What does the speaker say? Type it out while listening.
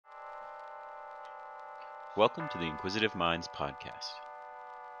Welcome to the Inquisitive Minds podcast.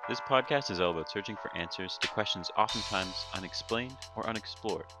 This podcast is all about searching for answers to questions oftentimes unexplained or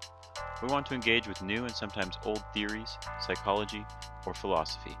unexplored. We want to engage with new and sometimes old theories, psychology, or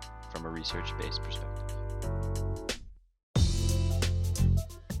philosophy from a research-based perspective.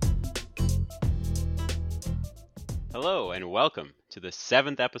 Hello, and welcome to the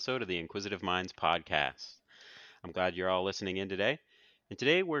 7th episode of the Inquisitive Minds podcast. I'm glad you're all listening in today. And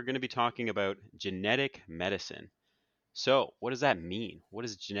today we're going to be talking about genetic medicine. So, what does that mean? What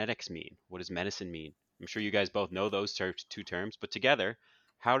does genetics mean? What does medicine mean? I'm sure you guys both know those two terms, but together,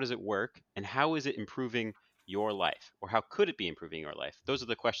 how does it work and how is it improving your life? Or how could it be improving your life? Those are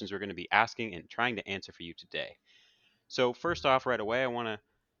the questions we're going to be asking and trying to answer for you today. So, first off, right away, I want to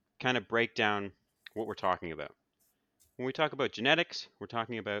kind of break down what we're talking about. When we talk about genetics, we're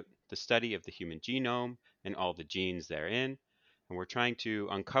talking about the study of the human genome and all the genes therein, and we're trying to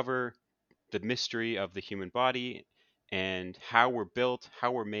uncover the mystery of the human body and how we're built,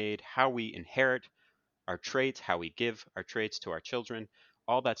 how we're made, how we inherit our traits, how we give our traits to our children.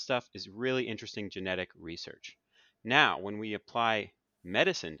 All that stuff is really interesting genetic research. Now, when we apply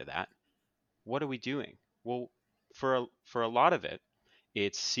medicine to that, what are we doing? Well, for a lot of it,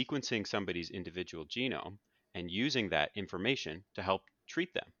 it's sequencing somebody's individual genome and using that information to help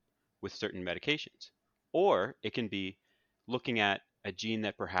treat them with certain medications. Or it can be looking at a gene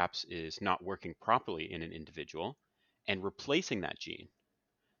that perhaps is not working properly in an individual and replacing that gene.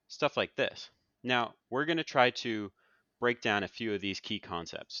 Stuff like this. Now, we're going to try to break down a few of these key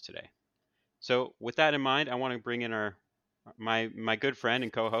concepts today. So, with that in mind, I want to bring in my good friend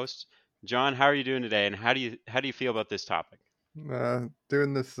and co-host, John. How are you doing today, and how do you feel about this topic?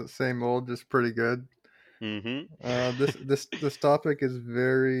 Doing this same old, just pretty good. Mm-hmm. This topic is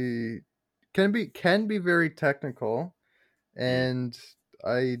can be very technical, and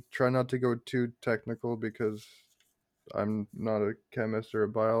I try not to go too technical because I'm not a chemist or a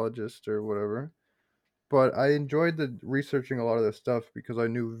biologist or whatever. But I enjoyed researching a lot of this stuff because I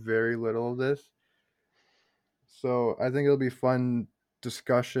knew very little of this. So I think it'll be fun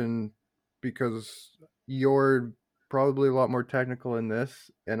discussion because you're probably a lot more technical in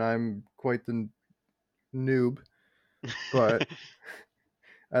this, and I'm quite the noob. But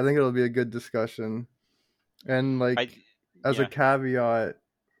I think it'll be a good discussion. And I as a yeah. caveat,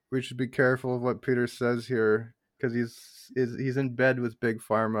 we should be careful of what Peter says here because he's in bed with Big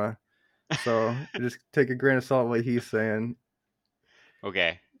Pharma. So just take a grain of salt what he's saying.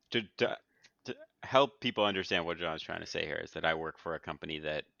 Okay. To help people understand what John's trying to say here is that I work for a company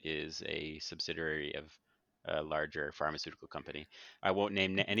that is a subsidiary of a larger pharmaceutical company. I won't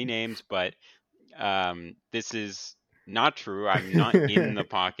name any names, but this is not true. I'm not in the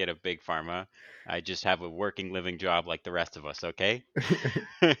pocket of Big Pharma. I just have a working, living job like the rest of us, okay?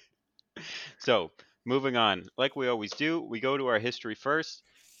 So, moving on. Like we always do, we go to our history first.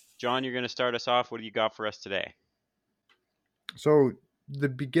 John, you're going to start us off. What do you got for us today? So the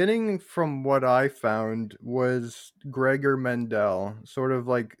beginning, from what I found, was Gregor Mendel, sort of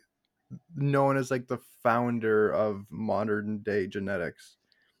like known as like the founder of modern day genetics.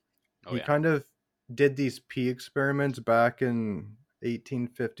 Oh, He yeah. kind of did these pea experiments back in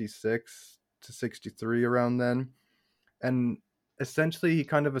 1856 to 63, around then, and essentially he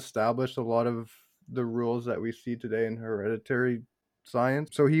kind of established a lot of the rules that we see today in hereditary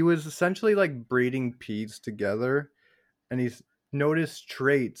science. So he was essentially like breeding peas together, and he's noticed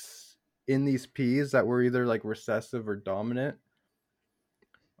traits in these peas that were either like recessive or dominant.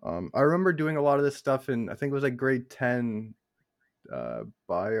 I remember doing a lot of this stuff in, I think it was like grade 10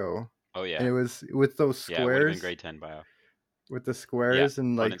 bio, Oh, and yeah. it was with those Yeah, it would have been squares, grade 10 bio. with the Yeah, squares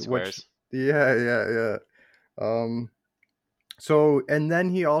and like Punnett which, squares. yeah. Um, so, and then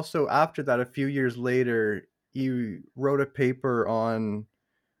he also, after that, a few years later, he wrote a paper on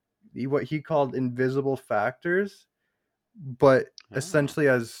what he called invisible factors. But Oh, essentially,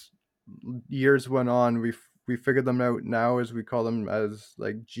 as years went on, we figured them out now as we call them as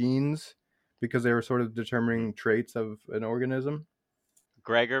like genes, because they were sort of mhm. determining traits of an organism.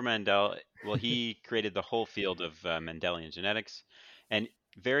 Gregor Mendel, well, he created the whole field of Mendelian genetics. And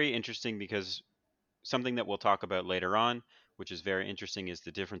very interesting because something that we'll talk about later on, which is very interesting, is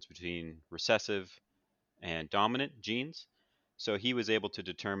the difference between recessive and dominant genes. So he was able to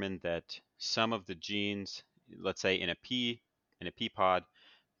determine that some of the genes, let's say in a pea pod,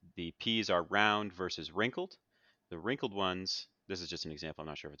 the peas are round versus wrinkled. The wrinkled ones, this is just an example, I'm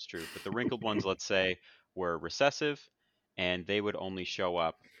not sure if it's true, but the wrinkled ones, let's say, were recessive and they would only show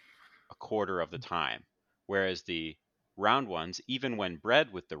up a quarter of the time. Whereas the round ones, even when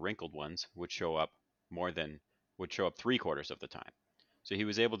bred with the wrinkled ones, would show up 3/4 of the time. So he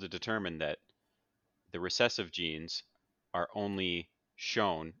was able to determine that the recessive genes are only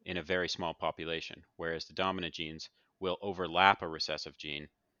shown in a very small population, whereas the dominant genes will overlap a recessive gene,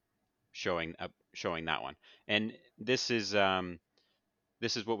 showing that one. And this is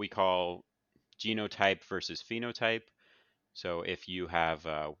what we call genotype versus phenotype. So if you have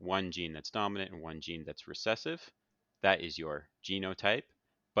one gene that's dominant and one gene that's recessive, that is your genotype,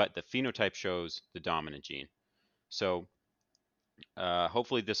 but the phenotype shows the dominant gene. So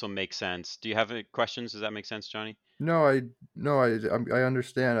hopefully this will make sense. Do you have any questions? Does that make sense, Johnny? No, I no, I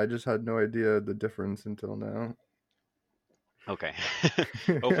understand. I just had no idea the difference until now. Okay.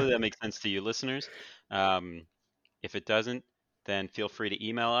 Hopefully that makes sense to you listeners. Um, if it doesn't, then feel free to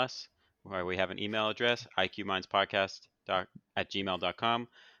email us, where we have an email address, iqmindspodcast@gmail.com.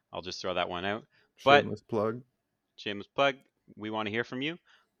 I'll just throw that one out. But Shameless plug. shameless plug, we want to hear from you.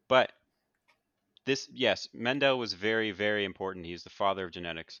 But this, yes, Mendel was very, very important. He's the father of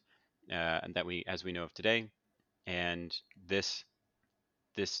genetics, and that as we know of today. And this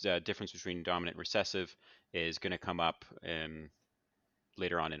difference between dominant and recessive is going to come up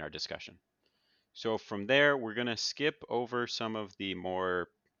later on in our discussion. So from there, we're going to skip over some of the more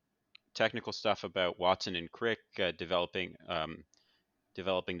technical stuff about Watson and Crick developing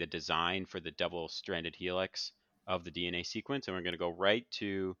the design for the double-stranded helix of the DNA sequence, and we're going to go right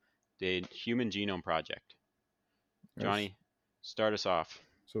to the Human Genome Project. Yes. Johnny, start us off.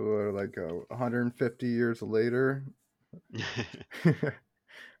 So like 150 years later,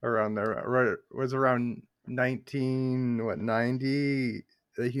 around there, right? It was around 1990.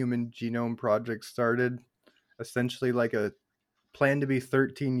 The Human Genome Project started, essentially like a planned to be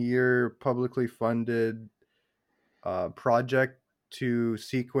 13-year publicly funded project to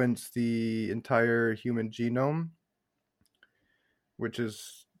sequence the entire human genome, which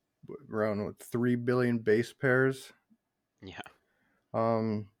is around 3 billion base pairs. Yeah.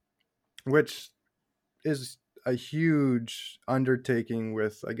 Which is a huge undertaking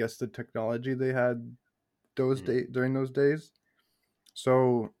with, I guess, the technology they had during those days.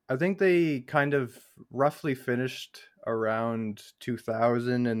 So I think they kind of roughly finished around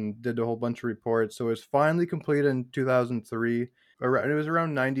 2000 and did a whole bunch of reports. So it was finally completed in 2003. It was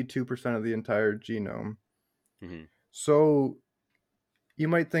around 92% of the entire genome. Mm-hmm. So you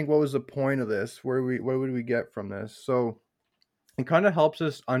might think, what was the point of this? What would we get from this? So it kind of helps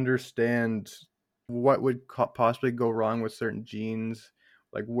us understand what would possibly go wrong with certain genes,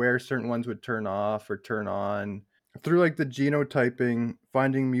 like where certain ones would turn off or turn on. Through like the genotyping,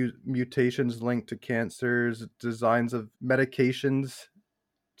 finding mutations linked to cancers, designs of medications,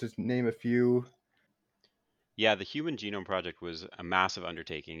 just name a few. Yeah, the Human Genome Project was a massive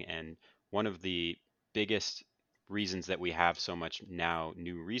undertaking, and one of the biggest reasons that we have so much now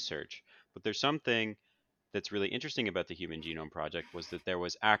new research. But there's something that's really interesting about the Human Genome Project was that there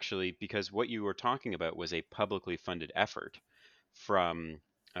was actually, because what you were talking about was a publicly funded effort from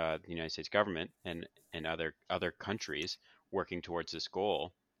the United States government and other countries working towards this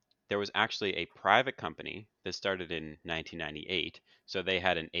goal. There was actually a private company that started in 1998, so they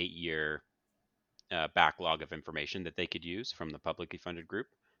had an 8-year backlog of information that they could use from the publicly funded group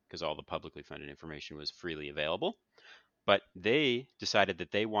because all the publicly funded information was freely available. But they decided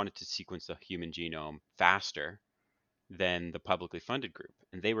that they wanted to sequence the human genome faster than the publicly funded group,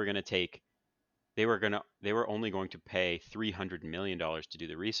 and they were only going to pay $300 million to do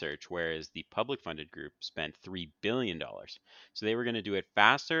the research, whereas the public funded group spent $3 billion. So they were going to do it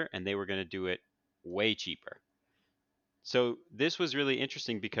faster, and they were going to do it way cheaper. So this was really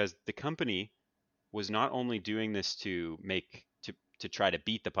interesting because the company was not only doing this to try to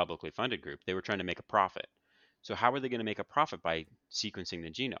beat the publicly funded group, they were trying to make a profit. So how were they going to make a profit by sequencing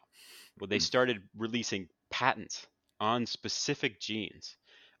the genome? Well, they started releasing patents on specific genes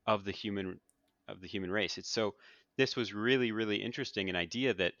of the human race. So this was really, really interesting, an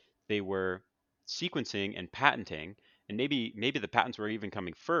idea that they were sequencing and patenting, and maybe the patents were even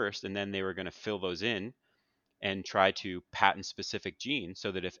coming first, and then they were going to fill those in and try to patent specific genes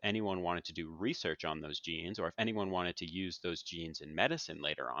so that if anyone wanted to do research on those genes, or if anyone wanted to use those genes in medicine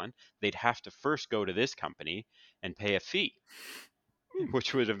later on, they'd have to first go to this company and pay a fee,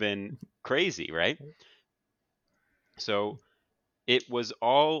 which would have been crazy, right? So it was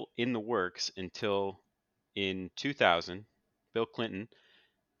all in the works until in 2000, Bill Clinton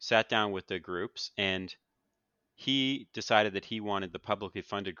sat down with the groups and he decided that he wanted the publicly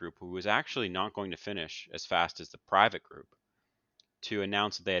funded group, who was actually not going to finish as fast as the private group, to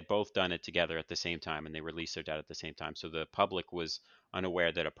announce that they had both done it together at the same time and they released their data at the same time. So the public was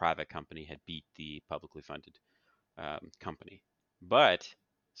unaware that a private company had beat the publicly funded company. But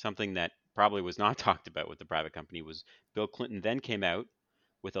something that probably was not talked about with the private company was Bill Clinton then came out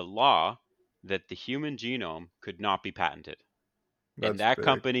with a law that the human genome could not be patented, and That's that big.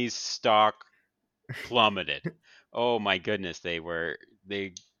 company's stock plummeted. Oh my goodness, they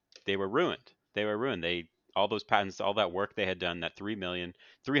they were ruined. They were ruined. They all those patents, all that work they had done, that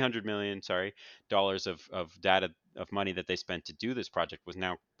 300 million, sorry, dollars of data of money that they spent to do this project was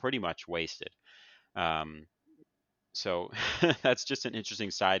now pretty much wasted. Um, so that's just an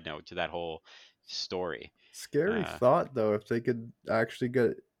interesting side note to that whole story. Scary Uh, thought though, if they could actually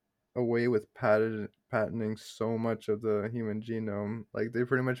get away with patenting so much of the human genome, like they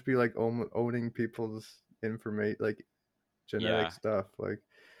pretty much be like owning people's information, like genetic yeah, stuff. Like,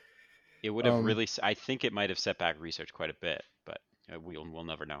 it would have um, really. I think it might have set back research quite a bit, but we'll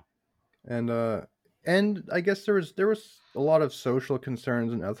never know. and uh, and I guess there was a lot of social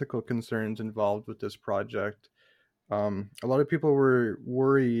concerns and ethical concerns involved with this project. A lot of people were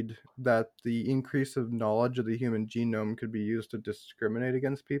worried that the increase of knowledge of the human genome could be used to discriminate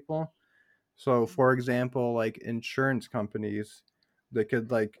against people. So, for example, like insurance companies, they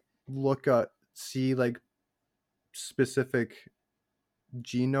could like look at see like specific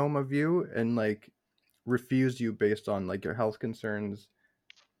genome of you and like refuse you based on like your health concerns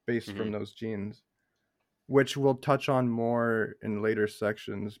based Hmm. from those genes, which we'll touch on more in later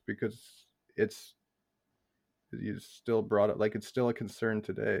sections because it's you still brought it like it's still a concern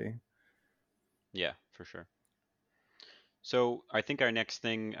today. Yeah, for sure. So I think our next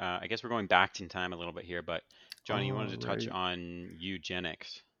thing, I guess we're going back in time a little bit here, but Johnny, you wanted All to touch right. on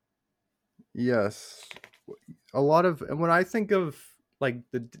eugenics. Yes. A lot of and when I think of like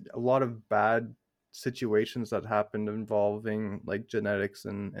a lot of bad situations that happened involving like genetics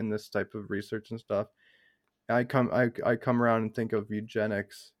and this type of research and stuff, I come around and think of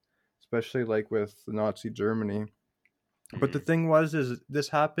eugenics, especially like with Nazi Germany. But the Hmm. thing was is this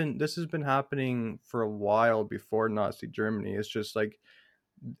has been happening for a while before Nazi Germany. It's just like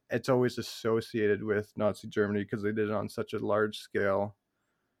it's always associated with Nazi Germany because they did it on such a large scale.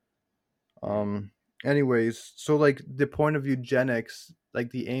 Hmm. Um, anyways, so like the point of eugenics,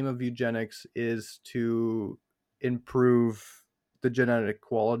 like the aim of eugenics is to improve the genetic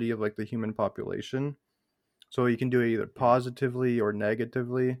quality of like the human population. So you can do it either Hmm. positively or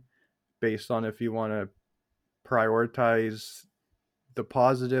negatively based on if you want to prioritize the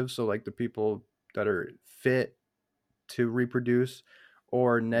positive, so like the people that are fit to reproduce,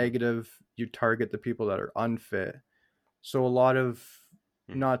 or Hmm. negative, you target the people that are unfit. So a lot of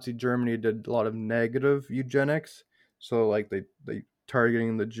Hmm. Nazi Germany did a lot of negative eugenics. So like they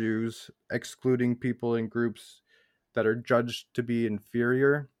targeting the Jews, excluding people in groups that are judged to be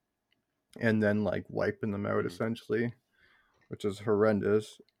inferior, and then like wiping them out Hmm. essentially, which is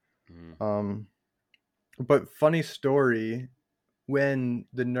horrendous. Hmm. Um, but funny story, when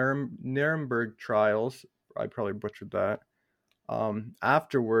the Nuremberg trials, I probably butchered that.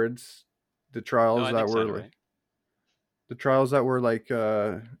 Afterwards, the No, trials I that think were sounded like right. the trials that were like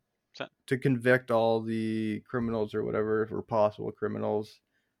So, to convict all the criminals or whatever, or possible criminals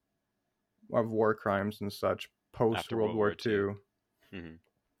of war crimes and such post after World World War War II. II. Hmm.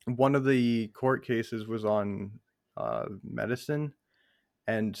 One of the court cases was on medicine,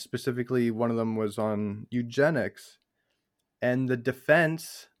 and specifically one of them was on eugenics. And the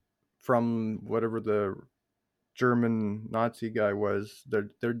defense from whatever the German Nazi guy was,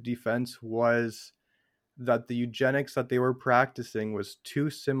 their defense was that the eugenics that they were practicing was too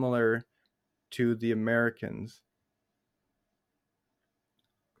similar to the Americans,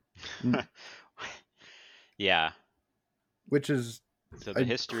 Yeah. which is So the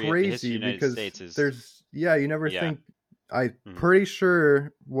history crazy of the United because States is, there's yeah you never yeah. think. I Hmm. pretty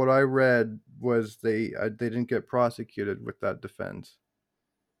sure what I read was they didn't get prosecuted with that defense.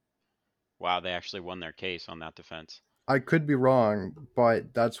 Wow, they actually won their case on that defense. I could be wrong,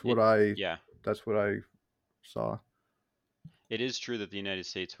 but It, yeah. that's what I saw. It is true that the United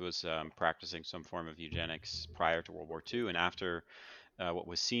States was practicing some form of eugenics prior to World War II, and after what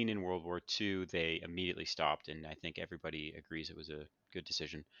was seen in World War II, they immediately stopped, and I think everybody agrees it was a good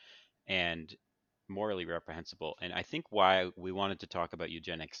decision and morally reprehensible. And I think why we wanted to talk about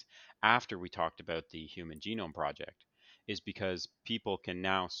eugenics after we talked about the Human Genome Project is because people can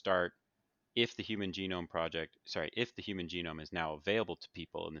now start, if the Human Genome Project, sorry, if the human genome is now available to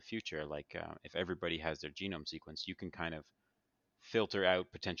people in the future, like if everybody has their genome sequence, you can kind of filter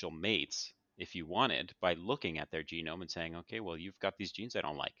out potential mates if you wanted by looking at their genome and saying, okay, well, you've got these genes I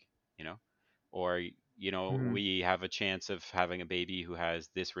don't like, you know, or, Hmm. we have a chance of having a baby who has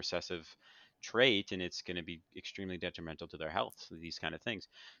this recessive trait and it's going to be extremely detrimental to their health. So these kind of things.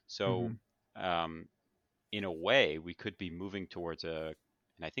 So, Hmm. um, in a way, we could be moving towards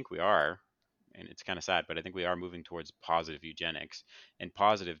and I think we are, and it's kind of sad, but I think we are moving towards positive eugenics. And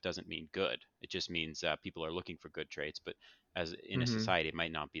positive doesn't mean good; it just means people are looking for good traits. But as in a Mm-hmm. society, it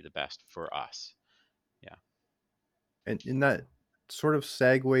might not be the best for us. Yeah. And that sort of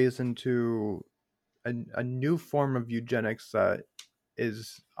segues into a new form of eugenics that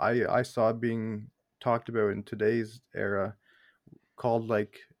is I saw being talked about in today's era, called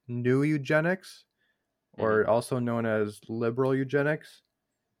like new eugenics, Hmm. or also known as liberal eugenics.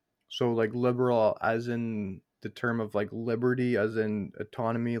 So like liberal as in the term of like liberty, as in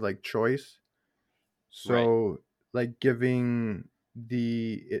autonomy, like choice. Right. So like giving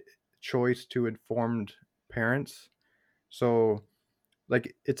the choice to informed parents. So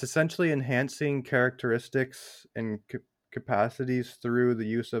like it's essentially enhancing characteristics and capacities through the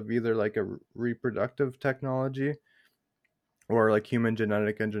use of either like a reproductive technology or like human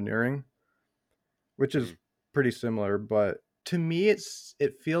genetic engineering, which Hmm. is pretty similar. But to me it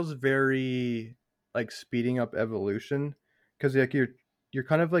feels very like speeding up evolution, because like you're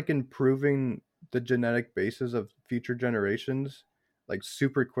kind of like improving the genetic basis of future generations like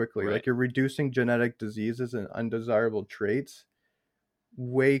super quickly. Right. Like you're reducing genetic diseases and undesirable traits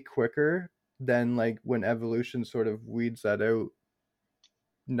way quicker than like when evolution sort of weeds that out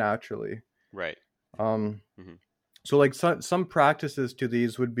naturally. Right. Um, Hmm. so like some practices to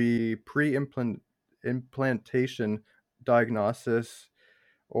these would be implantation diagnosis,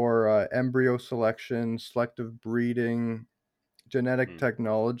 or embryo selection, selective breeding, genetic Hmm.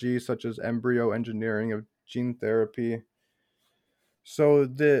 technology such as embryo engineering of gene therapy. So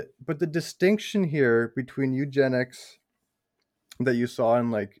the distinction here between eugenics that you saw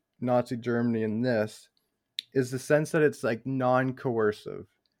in like Nazi Germany and this is the sense that it's like non-coercive.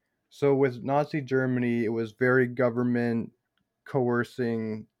 So with Nazi Germany, it was very government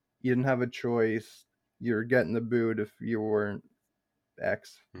coercing. You didn't have a choice. You're getting the boot if you weren't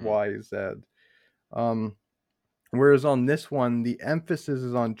X, Hmm. Y, Z. Um, Whereas on this one, the emphasis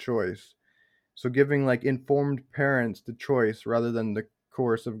is on choice. So giving like informed parents the choice rather than the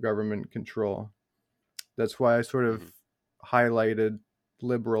coercive government control. That's why I sort of Hmm. highlighted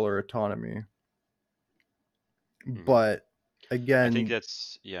liberal or autonomy. Hmm. But I think again,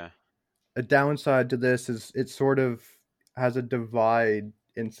 that's yeah. a downside to this is it sort of has a divide,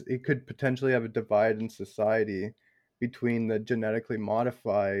 and it could potentially have a divide in society between the genetically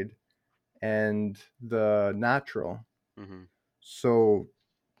modified and the natural. Hmm. So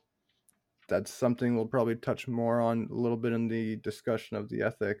that's something we'll probably touch more on a little bit in the discussion of the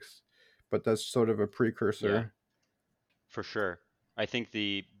ethics, but that's sort of a Yeah, precursor. for sure. I think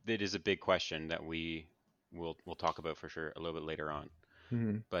the it is a big question that we'll talk about for sure a little bit later on.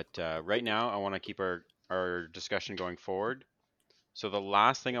 Hmm. But right now, I want to keep our discussion going forward. So the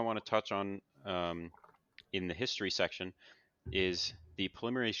last thing I want to touch on in the history section is the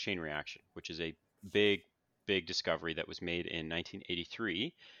polymerase chain reaction, which is a big, big discovery that was made in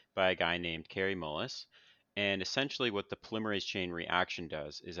 1983 by a guy named Kary Mullis. And essentially, what the polymerase chain reaction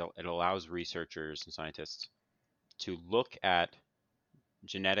does is it allows researchers and scientists to look at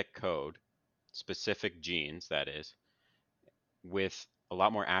genetic code, specific genes, that is, with a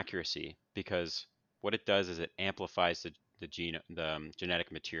lot more accuracy because what it does is it amplifies the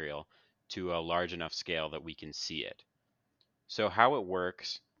genetic material to a large enough scale that we can see it. So how it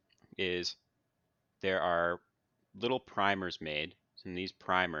works is there are little primers made, and these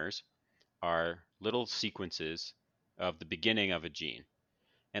primers are little sequences of the beginning of a gene.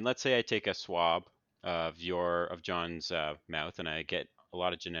 And let's say I take a swab of John's mouth, and I get a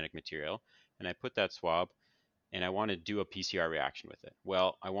lot of genetic material, and I put that swab, and I want to do a PCR reaction with it.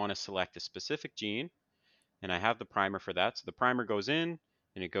 Well, I want to select a specific gene, and I have the primer for that. So the primer goes in,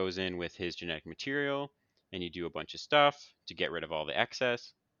 and it goes in with his genetic material, and you do a bunch of stuff to get rid of all the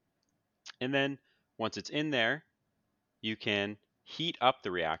excess. And then once it's in there, you can heat up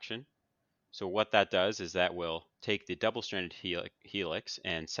the reaction. So what that does is that will take the double-stranded helix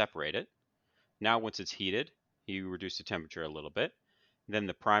and separate it. Now once it's heated, you reduce the temperature a little bit. Then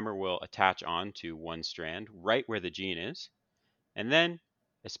the primer will attach on to one strand right where the gene is. And then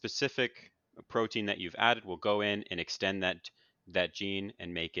a specific protein that you've added will go in and extend that gene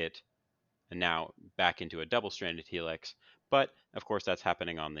and make it now back into a double-stranded helix. But of course, that's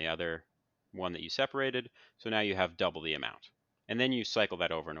happening on the other one that you separated. So now you have double the amount. And then you cycle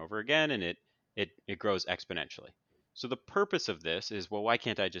that over and over again, and it grows exponentially. So the purpose of this is, well, why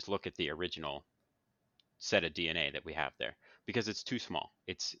can't I just look at the original set of DNA that we have there? Because it's too small.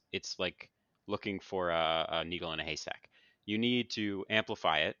 It's like looking for a needle in a haystack. You need to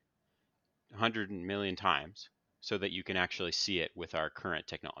amplify it 100 million times so that you can actually see it with our current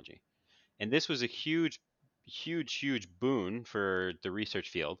technology. And this was a huge huge boon for the research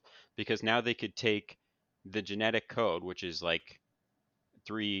field, because now they could take the genetic code, which is like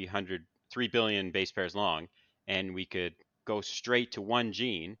 3 billion base pairs long, and we could go straight to one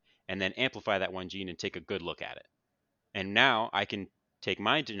gene and then amplify that one gene and take a good look at it. And now I can take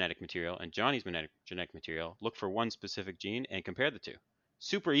my genetic material and Johnny's genetic material, look for one specific gene, and compare the two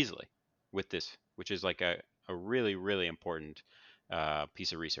super easily with this, which is like a really important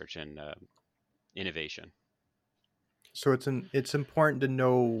piece of research and innovation. So it's important to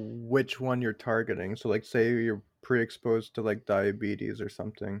know which one you're targeting. So like say you're pre-exposed to like diabetes or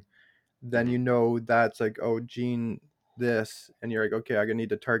something, then Hmm. you know that's like, oh, gene this, and you're like, okay, I need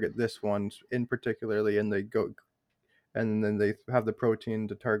to target this one in particularly, and they go and then they have the protein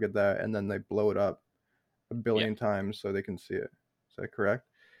to target that, and then they blow it up a Yeah, billion times so they can see it. Is that correct?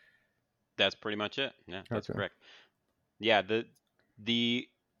 that's pretty much it. Yeah, that's Okay. correct. Yeah, the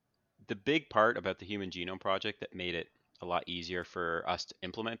the big part about the Human Genome Project that made it a lot easier for us to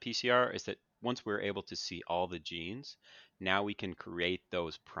implement PCR is that once we're able to see all the genes, now we can create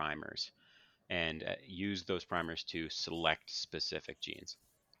those primers and use those primers to select specific genes.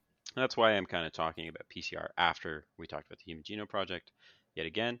 That's why I'm kind of talking about PCR after we talked about the Human Genome Project yet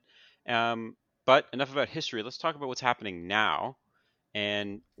again. Um, but enough about history. Let's talk about what's happening now.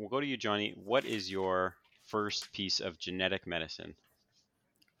 And we'll go to you, Johnny. What is your first piece of genetic medicine?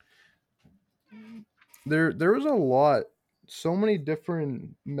 There was a lot, so many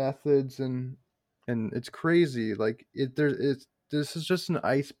different methods, and it's crazy. Like it's this is just an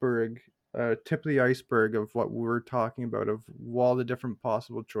iceberg, tip of the iceberg of what we're talking about, of all the different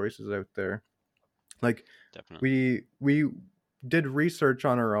possible choices out there. Like Definitely. we did research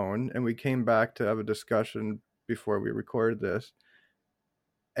on our own, and we came back to have a discussion before we recorded this,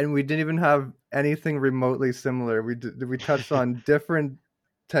 and we didn't even have anything remotely similar. We touched on different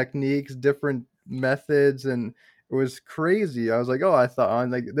techniques, different methods, and it was crazy. I was like, oh, I thought, I'm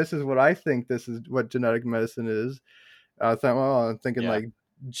like, this is what I think. This is what genetic medicine is. I thought, well, I'm thinking Yeah. like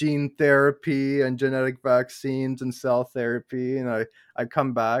gene therapy and genetic vaccines and cell therapy, and I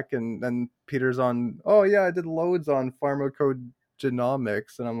come back, and then Peter's on. Oh yeah, I did loads on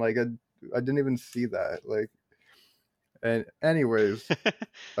pharmacogenomics, and I'm like, I didn't even see that. Like, and anyways,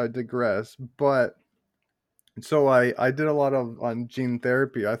 I digress. But so I did a lot of on gene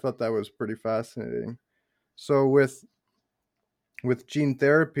therapy. I thought that was pretty fascinating. So with gene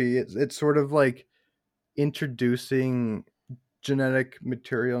therapy, it's sort of like introducing genetic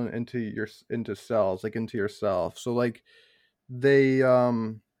material into cells, like into yourself. So like they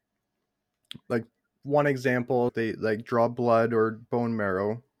like one example, they like draw blood or bone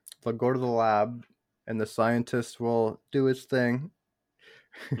marrow. They'll go to the lab, and the scientist will do his thing,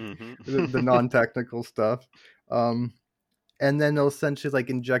 the Hmm. non-technical stuff. Um, and then they'll essentially like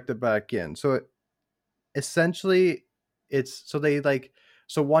inject it back in. So essentially it's so they like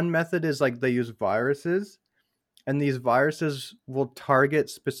so one method is like they use viruses, and these viruses will target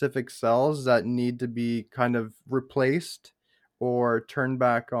specific cells that need to be kind of replaced or turned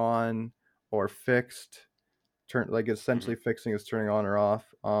back on or fixed. Turn like Hmm. essentially fixing is turning on or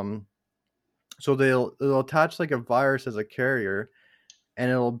off. So they'll attach like a virus as a carrier,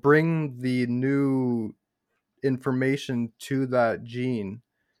 and it'll bring the new information to that gene,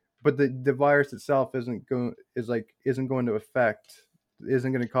 but the virus itself isn't going to affect,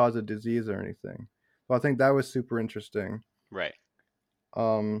 isn't going to cause a disease or anything. So I think that was super interesting. Right.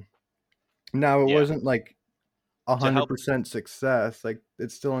 um Now it Yeah. wasn't like To help. 100% success, like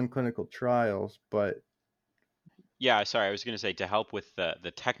it's still in clinical trials, but Yeah. Sorry, I was going to say to help with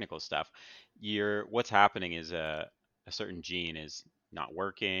the technical stuff. What's happening is a certain gene is not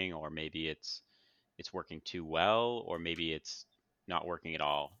working, or maybe it's working too well, or maybe it's not working at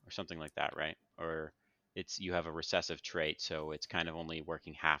all, or something like that, right? Or it's you have a recessive trait, so it's kind of only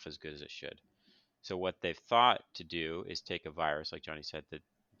working half as good as it should. So what they've thought to do is take a virus, like Johnny said, that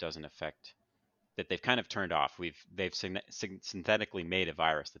doesn't affect, that they've kind of turned off. They've synthetically made a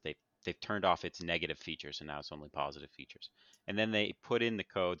virus that they've turned off its negative features, and now it's only positive features. And then they put in the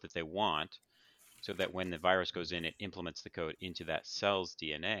code that they want, so that when the virus goes in, it implements the code into that cell's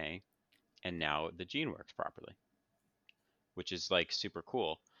DNA, and now the gene works properly, which is like super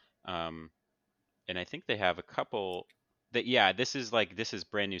cool. Um, and I think they have a couple that, yeah, this is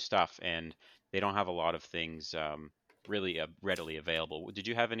brand new stuff, and they don't have a lot of things really readily available. Did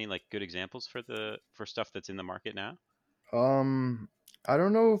you have any like good examples for the for stuff that's in the market now? um I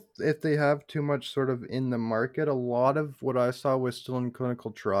don't know if they have too much sort of in the market. A lot of what I saw was still in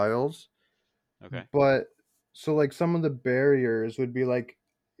clinical trials. Okay. But so like some of the barriers would be like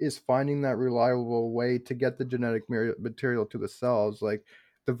is finding that reliable way to get the genetic material to the cells. Like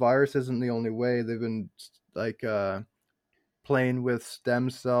the virus isn't the only way. like playing with stem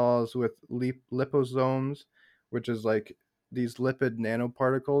cells with liposomes, which is like these lipid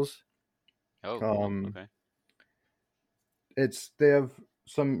nanoparticles. Oh, cool. Um, Okay. they have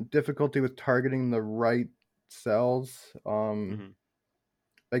some difficulty with targeting the right cells. Mm-hmm.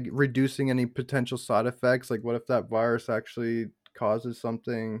 Like reducing any potential side effects. Like, what if that virus actually causes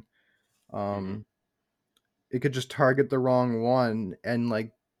something? Mm-hmm. Um, it could just target the wrong one and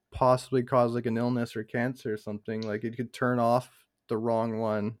like possibly cause like an illness or cancer or something. Like, it could turn off the wrong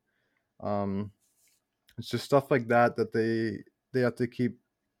one. Um, it's just stuff like that that they have to keep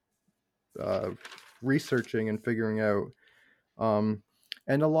uh, researching and figuring out. Um,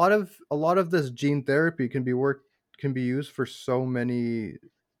 and a lot of this gene therapy can be used for so many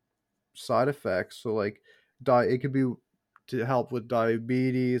side effects. So like, it could be to help with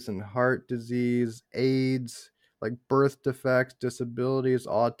diabetes and heart disease, AIDS, like birth defects, disabilities,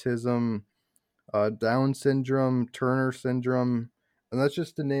 autism, Down syndrome, Turner syndrome, and that's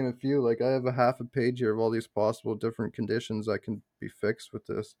just to name a few. Like, I have a half a page here of all these possible different conditions that can be fixed with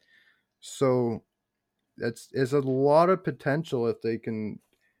this. So it's a lot of potential if they can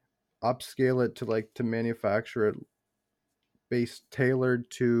upscale it to like to manufacture it based tailored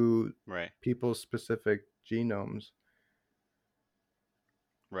to Right. people's specific genomes.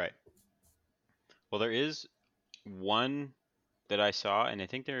 Right. Well, there is one that I saw, and I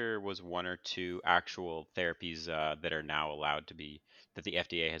think there was one or two actual therapies that are now allowed to be that the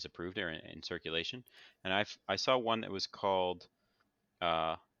FDA has approved or in circulation. And I saw one that was called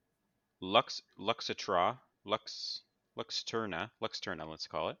uh, Luxturna, let's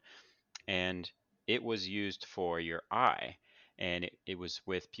call it, and it was used for your eye, and it was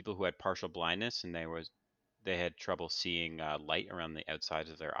with people who had partial blindness, and they had trouble seeing light around the outsides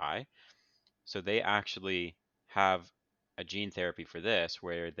of their eye. So they actually have a gene therapy for this,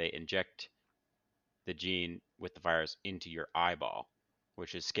 where they inject the gene with the virus into your eyeball,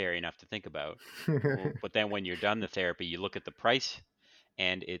 which is scary enough to think about. But then when you're done the therapy, you look at the price,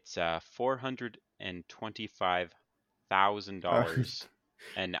 and it's Uh, $425,000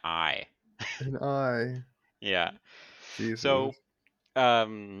 an eye. an eye. Yeah. So Jesus.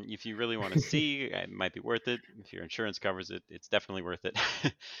 if you really want to see, it might be worth it. If your insurance covers it, it's definitely worth it.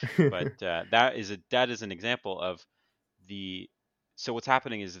 But that is an example of the so what's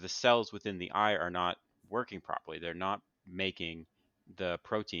happening is the cells within the eye are not working properly. They're not making the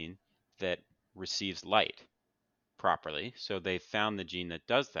protein that receives light properly. So they found the gene that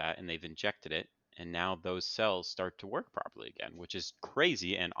does that, and they've injected it, and now those cells start to work properly again, which is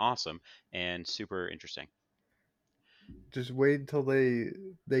crazy and awesome and super interesting. Just wait until they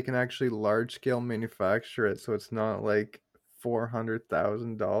can actually large scale manufacture it, so it's not like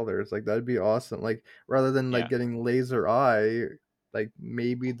 $400,000. Like, that'd be awesome. Like, rather than like Yeah. getting laser eye, like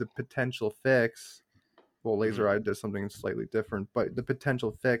maybe the potential fix. Well, Hmm. laser eye does something slightly different, but the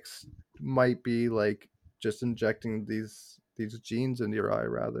potential fix might be like just injecting these genes into your eye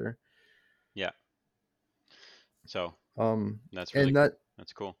rather. Yeah. So Um, that's really and that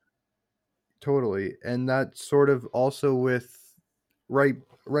that's cool. totally, and that sort of also with right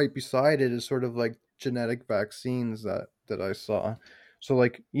right beside it is sort of like genetic vaccines that I saw. So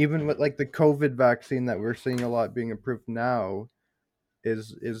like even with like the COVID vaccine that we're seeing a lot being approved now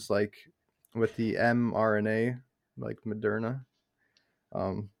is like with the mRNA, like Moderna.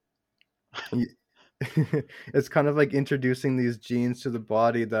 Um, it's kind of like introducing these genes to the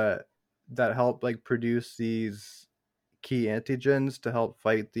body that help like produce these key antigens to help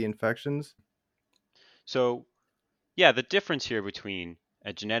fight the infections. So yeah, the difference here between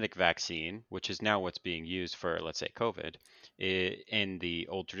a genetic vaccine, which is now what's being used for, let's say, COVID, and the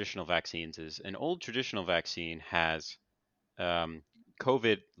old traditional vaccines is an old traditional vaccine has um,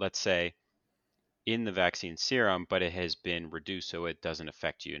 COVID, let's say, in the vaccine serum, but it has been reduced so it doesn't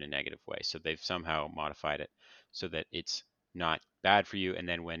affect you in a negative way. So they've somehow modified it so that it's not bad for you. And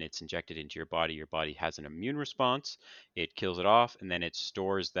then when it's injected into your body has an immune response. It kills it off, and then it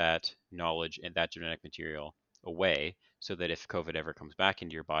stores that knowledge and that genetic material away so that if COVID ever comes back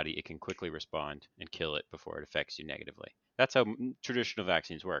into your body, it can quickly respond and kill it before it affects you negatively. That's how traditional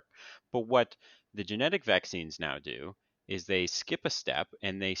vaccines work. But what the genetic vaccines now do is they skip a step,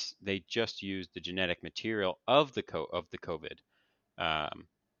 and they just use the genetic material of the COVID um,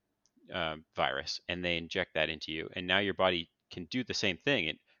 virus, and they inject that into you, and now your body can do the same thing.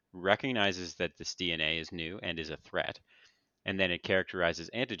 It recognizes that this DNA is new and is a threat, and then it characterizes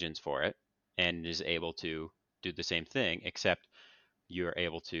antigens for it and is able to do the same thing, except you're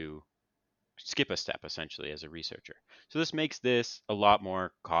able to skip a step essentially as a researcher. So this makes this a lot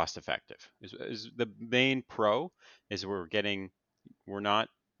more cost effective. Is the main pro is we're not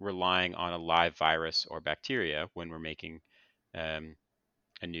relying on a live virus or bacteria when we're making um,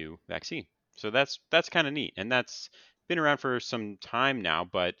 a new vaccine. So that's kind of neat, and that's been around for some time now,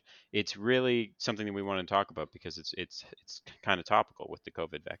 but it's really something that we want to talk about because it's kind of topical with the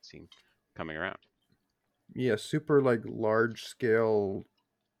COVID vaccine coming around. Yeah, super like large scale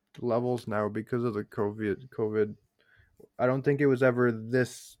levels now because of the COVID. I don't think it was ever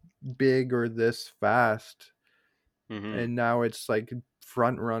this big or this fast, Hmm. and now it's like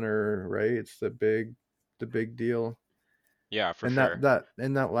front runner, right? It's the big deal. Yeah, for And sure.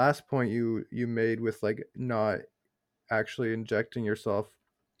 that last point you made with like not actually injecting yourself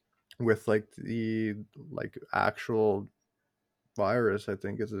with like the like actual virus, I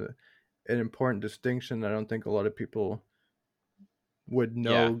think is an important distinction. I don't think a lot of people would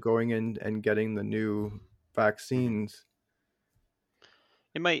Yeah. know going in and getting the new Hmm. vaccines.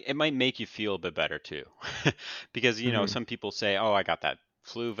 It might make you feel a bit better too, because Hmm. some people say, "Oh, I got that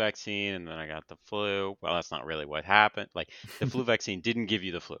flu vaccine and then I got the flu." Well, that's not really what happened. Like the flu vaccine didn't give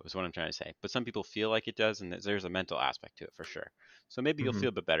you the flu, is what I'm trying to say. But some people feel like it does, and there's a mental aspect to it for sure. So maybe you'll Hmm. feel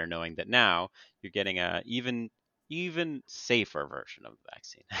a bit better knowing that now you're getting a even safer version of the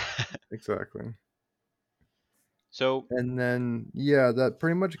vaccine. Exactly. So, And then yeah, that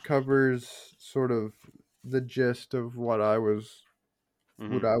pretty much covers sort of the gist of what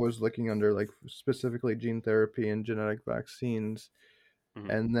hmm I was looking under, like specifically gene therapy and genetic vaccines. hmm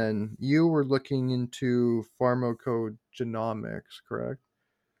And then you were looking into pharmacogenomics, correct?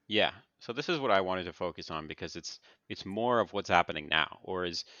 yeah. So this is what I wanted to focus on because it's more of what's happening now, or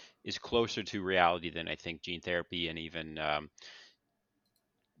is closer to reality than I think gene therapy and even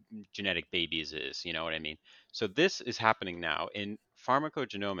genetic babies is. You know what I mean? So this is happening now. In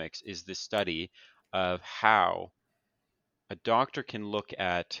pharmacogenomics is the study of how a doctor can look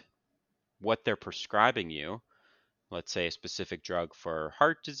at what they're prescribing you. Let's say a specific drug for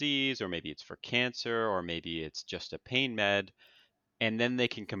heart disease, or maybe it's for cancer, or maybe it's just a pain med, and then they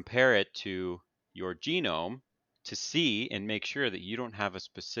can compare it to your genome to see and make sure that you don't have a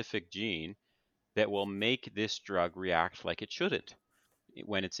specific gene that will make this drug react like it shouldn't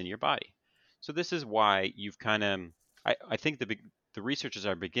when it's in your body. So this is why you've kind of I think the researchers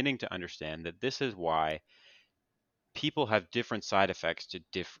are beginning to understand that this is why people have different side effects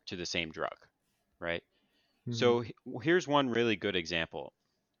to the same drug, right? Hmm. So here's one really good example.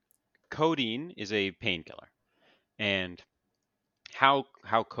 Codeine is a painkiller, and how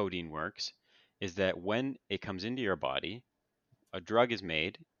codeine works is that when it comes into your body, a drug is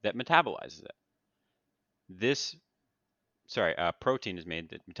made that metabolizes it. This, sorry, a protein is made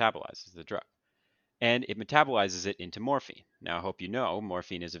that metabolizes the drug, and it metabolizes it into morphine. Now, I hope you know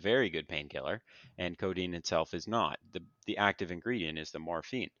morphine is a very good painkiller, and codeine itself is not. The active ingredient is the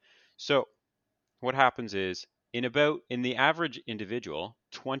morphine. So, what happens is in the average individual,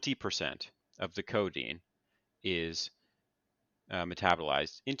 20% of the codeine is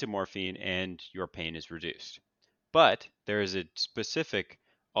metabolized into morphine, and your pain is reduced. But there is a specific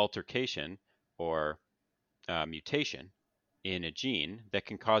altercation or mutation in a gene that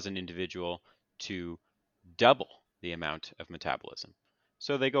can cause an individual to double the amount of metabolism.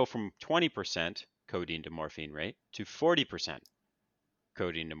 So they go from 20% codeine to morphine rate to 40%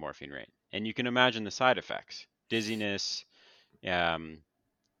 codeine to morphine rate. And you can imagine the side effects: dizziness, um,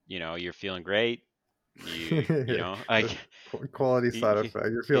 you're feeling great. Like Quality side effect.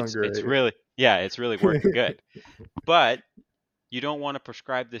 You're feeling it's great. really, yeah, it's really working good. But you don't want to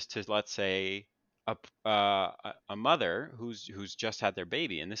prescribe this to, let's say, a mother who's just had their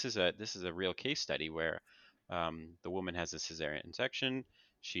baby, and this is a real case study where the woman has a cesarean section.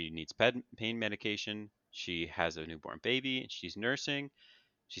 She needs pain medication. She has a newborn baby. She's nursing.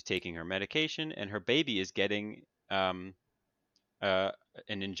 She's taking her medication, and her baby is getting uh,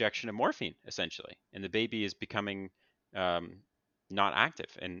 an injection of morphine essentially, and the baby is becoming um, not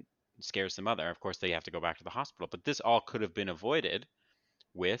active and scares the mother. Of course, they have to go back to the hospital, but this all could have been avoided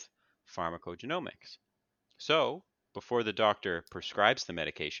with pharmacogenomics. So, before the doctor prescribes the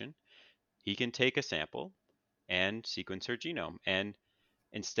medication, he can take a sample and sequence her genome. And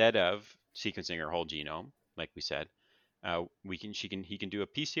instead of sequencing her whole genome, like we said, he can do a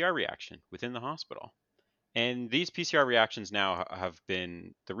PCR reaction within the hospital. And these PCR reactions now have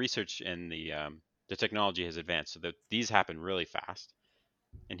been the research and the technology has advanced so that these happen really fast.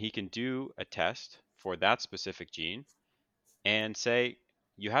 And he can do a test for that specific gene and say,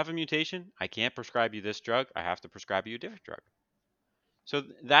 you have a mutation. I can't prescribe you this drug. I have to prescribe you a different drug. So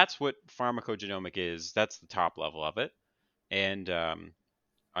that's what pharmacogenomic is. That's the top level of it. And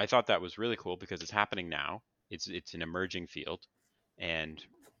I thought that was really cool because it's happening now. It's an emerging field, and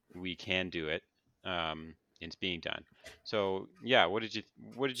we can do it. it's being done. So yeah, what did you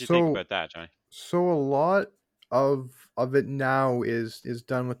think So about that, Johnny? so a lot of it now is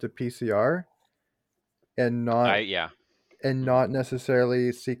done with the PCR and not Yeah. and Hmm. not necessarily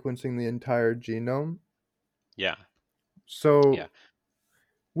sequencing the entire genome. Yeah. Yeah. So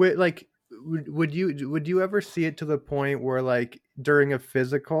like would you ever see it to the point where like during a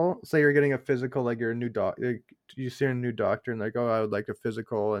physical, say you're getting a physical, like you're a new doc, like, you see a new doctor and like, oh, I would like a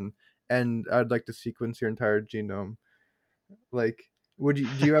physical and I'd like to sequence your entire genome. Like, would you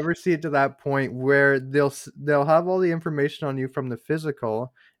do you ever see it to that point where they'll have all the information on you from the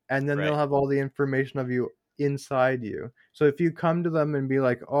physical, and then they'll Right. have all the information of you inside you. So if you come to them and be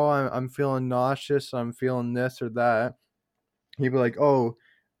like, "Oh, I'm feeling nauseous, I'm feeling this or that," he'd be like, "Oh,"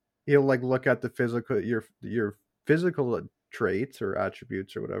 he'll like look at the physical your physical traits or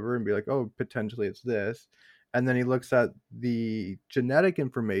attributes or whatever, and be like, "Oh, potentially it's this," and then he looks at the genetic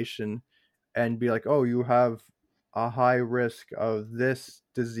information and be like, oh, you have a high risk of this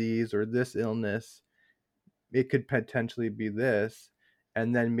disease or this illness. It could potentially be this.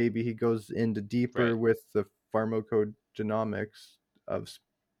 And then maybe he goes into Right. deeper with the pharmacogenomics of,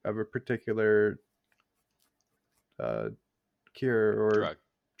 of a particular uh, cure or Drug.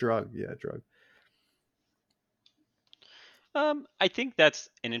 drug. Yeah, drug. I think that's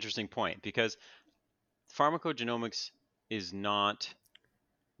an interesting point because pharmacogenomics is not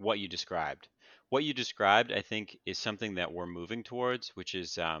what you described. What you described, I think, is something that we're moving towards, which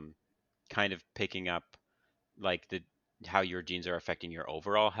is kind of picking up like the how your genes are affecting your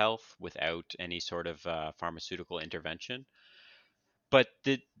overall health without any sort of pharmaceutical intervention. But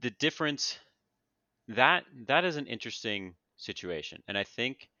the difference that is an interesting situation, and I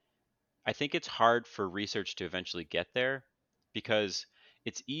think it's hard for research to eventually get there because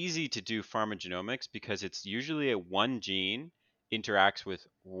it's easy to do pharmacogenomics because it's usually a one gene interacts with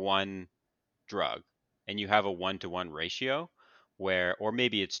one drug and you have a 1-to-1 ratio where or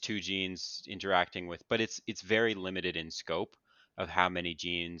maybe it's two genes interacting with but it's very limited in scope of how many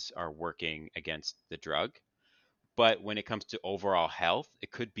genes are working against the drug. But when it comes to overall health,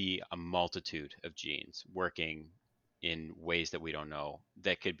 it could be a multitude of genes working in ways that we don't know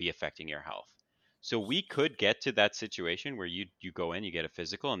that could be affecting your health. So we could get to that situation where you go in, you get a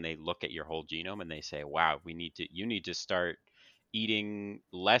physical, and they look at your whole genome and they say, "Wow, you need to start eating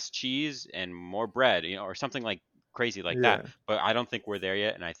less cheese and more bread," or something like crazy like that. Yeah. But I don't think we're there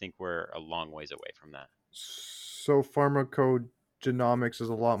yet, and I think we're a long ways away from that. So pharmacogenomics is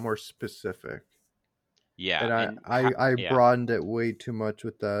a lot more specific. Yeah, And and I yeah. broadened it way too much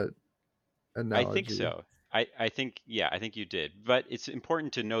with that I think analogy. so. I think, yeah, I think you did. But it's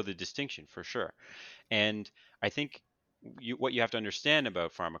important to know the distinction for sure. And I think what you have to understand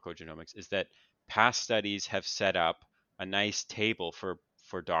about pharmacogenomics is that past studies have set up a nice table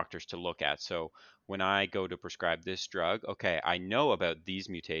for doctors to look at. So when I go to prescribe this drug, okay, I know about these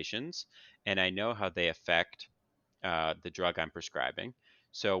mutations and I know how they affect the drug I'm prescribing.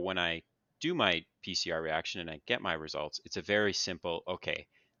 So when I do my PCR reaction and I get my results, it's a very simple, okay,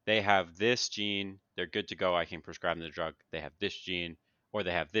 they have this gene, they're good to go, I can prescribe them the drug. They have this gene, or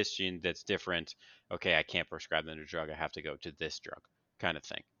they have this gene that's different. Okay, I can't prescribe them the drug, I have to go to this drug, kind of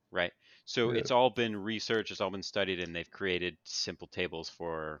thing, right? So Yeah. it's all been researched, it's all been studied, and they've created simple tables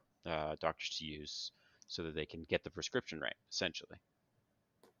for doctors to use so that they can get the prescription right, essentially.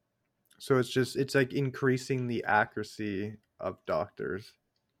 So it's like increasing the accuracy of doctors.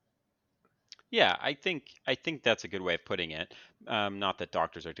 Yeah, I think that's a good way of putting it. Not that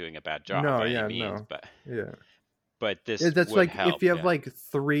doctors are doing a bad job No, by any yeah, means, no. but Yeah. this That's would like if help. you have Yeah, like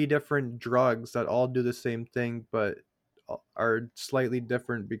three different drugs that all do the same thing but are slightly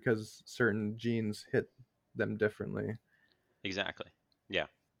different because certain genes hit them differently. exactly. Yeah.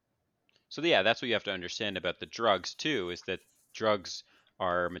 So yeah, that's what you have to understand about the drugs too, is that drugs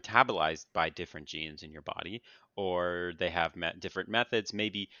are metabolized by different genes in your body, or they have different methods.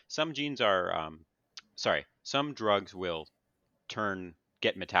 Maybe some genes are, sorry, some drugs will turn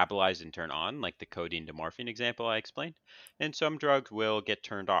get metabolized and turn on, like the codeine to morphine example I explained. And some drugs will get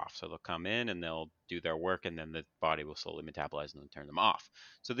turned off. So they'll come in and they'll do their work and then the body will slowly metabolize and then turn them off.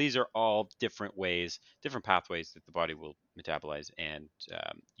 So these are all different ways, different pathways that the body will metabolize and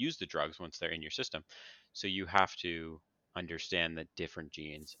use the drugs once they're in your system. So you have to understand that different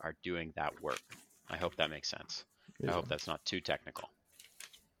genes are doing that work. I hope that makes sense. I Yeah. hope that's not too technical.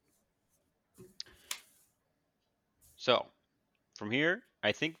 So, from here,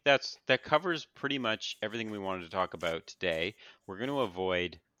 I think that covers pretty much everything we wanted to talk about today. We're going to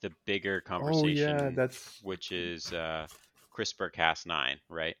avoid the bigger Oh yeah, conversation, that's which is CRISPR-Cas9,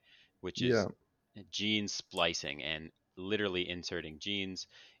 right? Which is yeah. gene splicing and literally inserting genes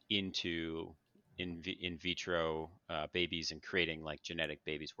into in vitro babies and creating like genetic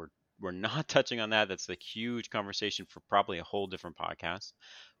babies. We're not touching on that. That's a huge conversation for probably a whole different podcast.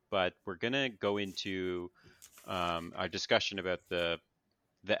 But we're gonna go into our discussion about the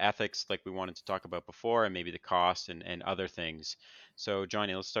ethics like we wanted to talk about before, and maybe the cost and other things. So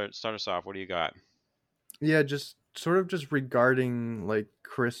Johnny, let's start us off. What do you got? Yeah, just sort of just regarding like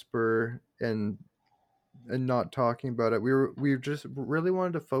CRISPR and not talking about it. We just really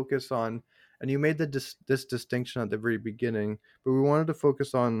wanted to focus on, and you made this distinction at the very beginning, but we wanted to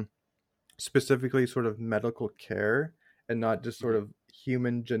focus on specifically sort of medical care and not just sort Hmm. of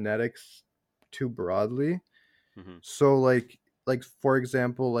human genetics too broadly. Hmm. So like for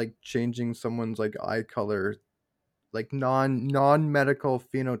example, like changing someone's like eye color, like non medical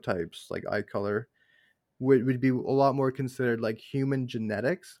phenotypes like eye color would be a lot more considered like human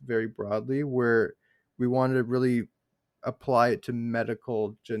genetics very broadly, where we wanted to really apply it to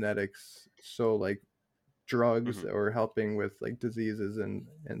medical genetics, so like drugs Hmm. or helping with like diseases and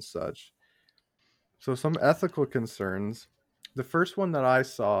such. So some ethical concerns. The first one that I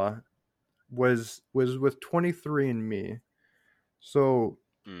saw was with 23andMe. So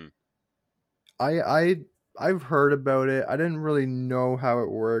Mm. I I've heard about it. I didn't really know how it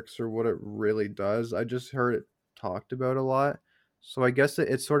works or what it really does. I just heard it talked about a lot. So I guess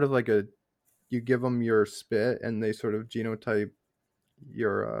it's sort of like a, you give them your spit and they sort of genotype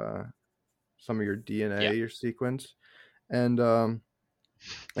your some of your Yeah. DNA, your sequence, and and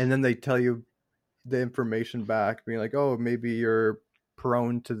then they tell you the information back, being like, oh, maybe you're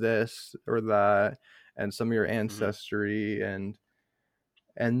prone to this or that, and some of your Hmm. ancestry, and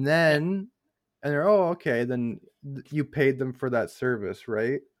Yeah. then and they're, oh, okay, then you paid them for that service,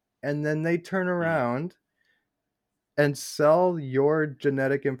 right? And then they turn Hmm. around and sell your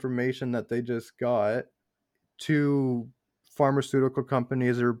genetic information that they just got to pharmaceutical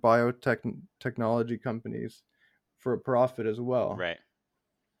companies or technology companies for a profit as well. Right.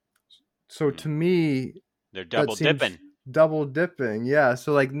 So Mm. to me, They're that double seems dipping. double dipping. Yeah.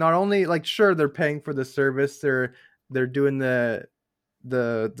 So like not only like sure they're paying for the service, they're doing the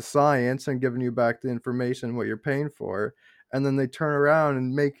science and giving you back the information what you're paying for, and then they turn around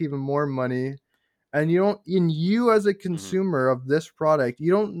and make even more money. And you don't, in you as a Hmm. consumer of this product,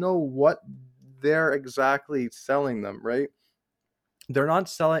 you don't know what they're exactly selling them, right? They're not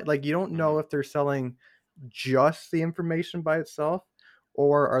selling, like, you don't Hmm. know if they're selling just the information by itself,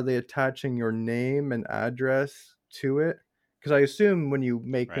 or are they attaching your name and address to it? Because I assume when you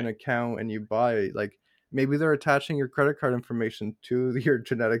make an Right. account and you buy, like, maybe they're attaching your credit card information to your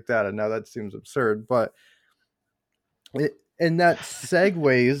genetic data. Now that seems absurd, but and that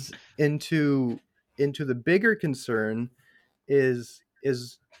segues into the bigger concern is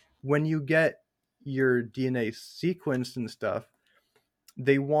when you get your DNA sequenced and stuff,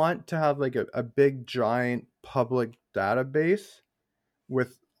 they want to have like a big giant public database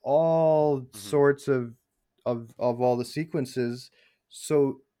with all Hmm. sorts of all the sequences,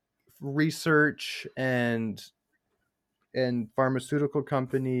 so research and pharmaceutical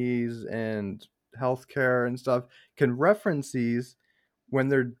companies and healthcare and stuff can reference these when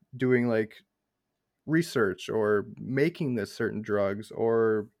they're doing like research or making this certain drugs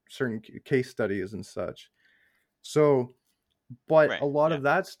or certain case studies and such. So but Right. a lot Yeah. of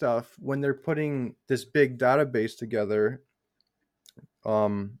that stuff, when they're putting this big database together,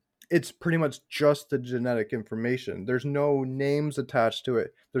 um, it's pretty much just the genetic information. There's no names attached to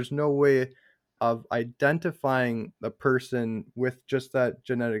it. There's no way of identifying the person with just that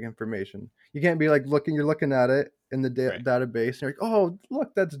genetic information. You can't be like you're looking at it in the Right. database, and you're like, oh,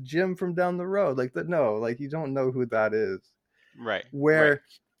 look, that's Jim from down the road. Like that, no, like you don't know who that is. Right. Right. Where,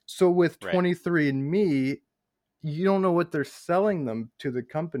 so with Right. 23andMe, you don't know what they're selling them to the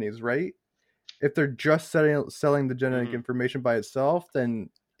companies, right? If they're just selling the genetic Hmm. information by itself, then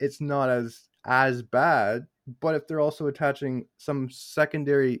it's not as bad. But if they're also attaching some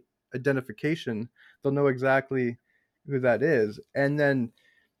secondary identification, they'll know exactly who that is. And then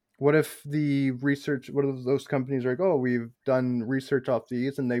what if what if those companies are like, oh, we've done research off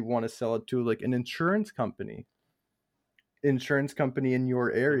these, and they want to sell it to like an insurance company in your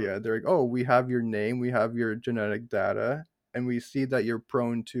Hmm. area. They're like, oh, we have your name, we have your genetic data, and we see that you're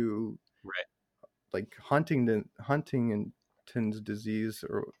prone to Right. like Huntington's disease,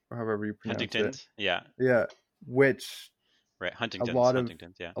 or however you pronounce it. Huntington's. Yeah. Yeah, which Right. a Huntington's. lot of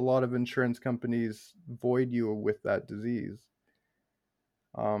Huntington's. Yeah. a lot of insurance companies void you with that disease.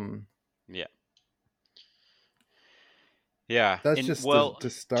 Um, Yeah. Yeah. that's And just well, to to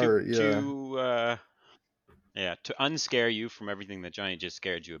start. Yeah. to yeah, to unscare you from everything that Johnny just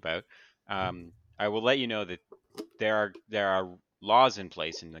scared you about, I will let you know that there are laws in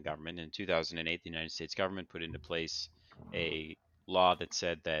place in the government. In 2008, the United States government put into place a law that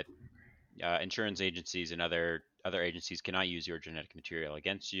said that insurance agencies and other agencies cannot use your genetic material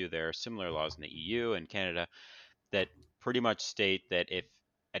against you. There are similar laws in the EU and Canada that pretty much state that if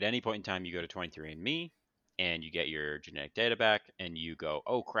at any point in time you go to 23andMe and you get your genetic data back and you go,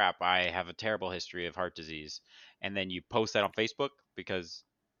 oh crap, I have a terrible history of heart disease, and then you post that on Facebook because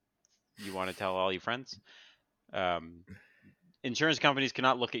you want to tell all your friends, um, insurance companies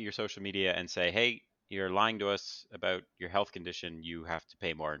cannot look at your social media and say, hey, you're lying to us about your health condition, you have to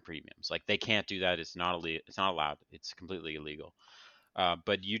pay more in premiums. Like, they can't do that. It's not allowed. It's completely illegal.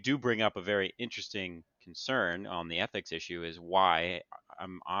 But you do bring up a very interesting concern on the ethics issue: is why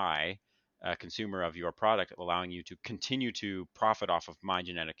am I, a consumer of your product, allowing you to continue to profit off of my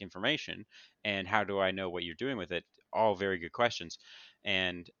genetic information? And how do I know what you're doing with it? All very good questions.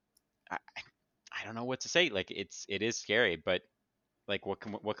 And I, I don't know what to say. Like, it is scary, but like, what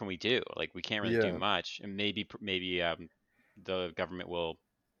can we do? Like, we can't really do Yeah, much. And maybe the government will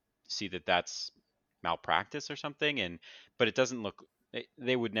see that that's malpractice or something, and but it doesn't look,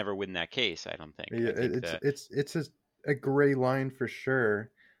 they would never win that case. I don't think. yeah. I think that. It's a gray line for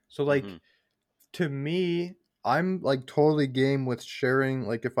sure. So like Hmm. to me, I'm like totally game with sharing.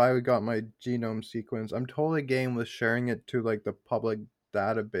 Like if I got my genome sequence, I'm totally game with sharing it to like the public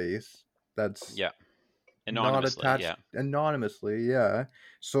database that's Yeah, not anonymously. attached Yeah. anonymously. Yeah,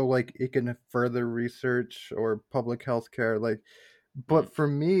 so like it can further research or public health care. Like, Hmm. but for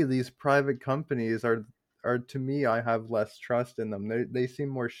me, these private companies are to me, I have less trust in them. They seem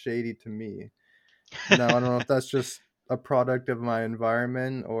more shady to me. Now I don't know if that's just a product of my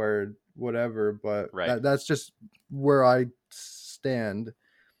environment or whatever, but Right. that's just where I stand.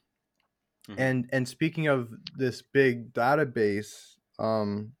 Hmm. And speaking of this big database,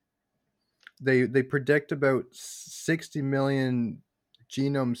 they predict about 60 million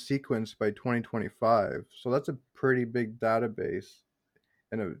genome sequence by 2025. So that's a pretty big database,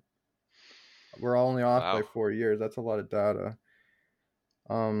 and we're only off by Wow. 4 years. That's a lot of data.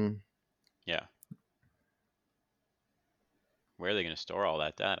 Um, Yeah. Where are they going to store all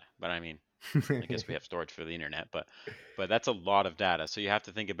that data? But I mean, I guess we have storage for the internet, but that's a lot of data. So you have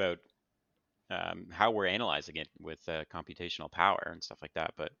to think about how we're analyzing it with computational power and stuff like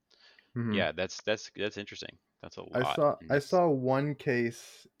that. But Mhm. yeah, that's interesting. That's a I lot, saw and I that's saw one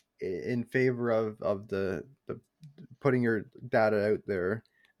case in favor of the putting your data out there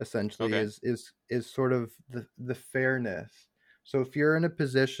essentially okay. is sort of the fairness. So if you're in a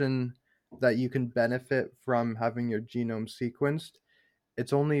position that you can benefit from having your genome sequenced,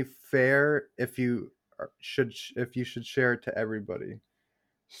 it's only fair if you should share it to everybody.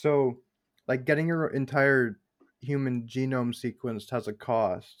 So like getting your entire human genome sequenced has a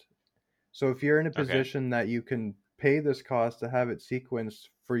cost. So if you're in a Okay. position that you can pay this cost to have it sequenced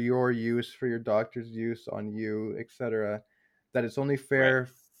for your use, for your doctor's use on you, etc., that it's only Right. fair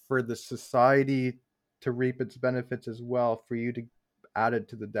for the society to reap its benefits as well for you to add it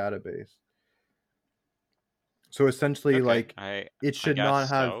to the database. So essentially Okay. like it I should guess not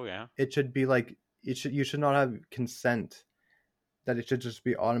have so. Yeah. it should be like you should not have consent, that it should just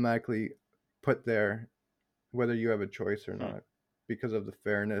be automatically put there whether you have a choice or Hmm. not, because of the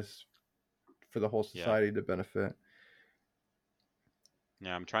fairness for the whole Yeah. society to benefit.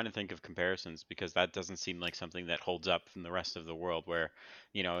 Yeah. I'm trying to think of comparisons because that doesn't seem like something that holds up from the rest of the world. Where,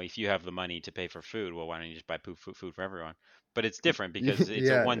 if you have the money to pay for food, well, why don't you just buy food for everyone? But it's different because it's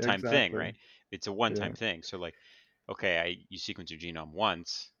a Yeah, one-time thing, exactly. right? It's a Yeah. one-time thing. So like, okay, you sequence your genome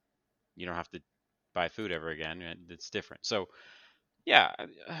once, you don't have to buy food ever again. And it's different. So yeah,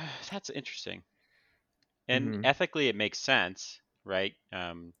 that's interesting. And Hmm. ethically, it makes sense, right?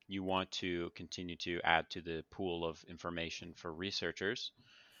 You want to continue to add to the pool of information for researchers,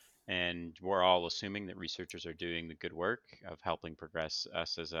 and we're all assuming that researchers are doing the good work of helping progress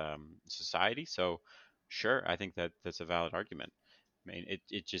us as a society. So, sure, I think that that's a valid argument. I mean,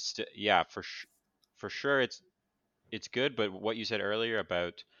 it just, yeah, for sure, it's good. But what you said earlier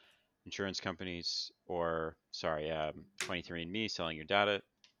about insurance companies, or sorry, 23andMe selling your data,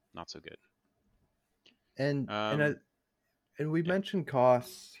 not so good. And and I, Um, and we yeah, mentioned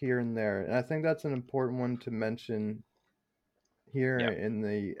costs here and there, and I think that's an important one to mention here yeah, in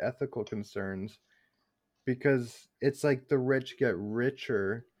the ethical concerns, because it's like the rich get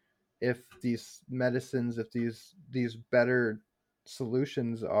richer if these medicines, if these better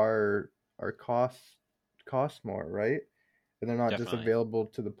solutions are cost more, right? And they're not just definitely. available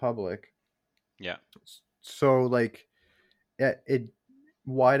to the public. Yeah. So like it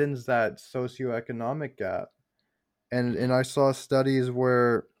widens that socioeconomic gap. And Hmm. I saw studies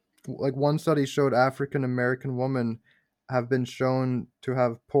where like one study showed African American woman have been shown to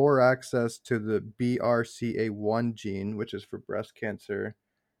have poor access to the BRCA1 gene, which is for breast cancer,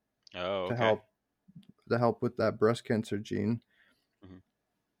 Oh, to okay. help with that breast cancer gene Hmm.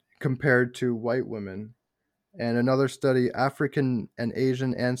 compared to white women. And another study, African and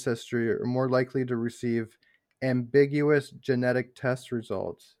Asian ancestry are more likely to receive ambiguous genetic test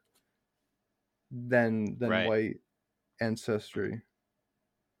results than Right. white Mhm. ancestry.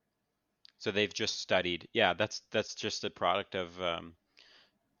 So they've just studied. Yeah, that's just a product of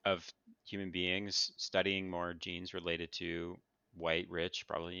human beings studying more genes related to white, rich,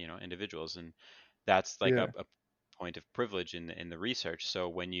 probably, individuals, and that's like Yeah. a point of privilege in the research. So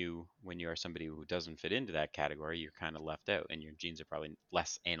when you are somebody who doesn't fit into that category, you're kind of left out, and your genes are probably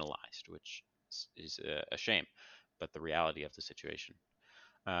less analyzed, which is a shame, but the reality of the situation.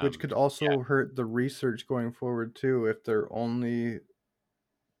 Which Um, could yeah. also hurt the research going forward too if they're only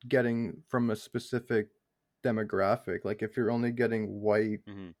getting from a specific demographic. Like if you're only getting white,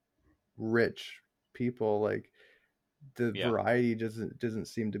 Hmm. rich people, like the Yeah. variety doesn't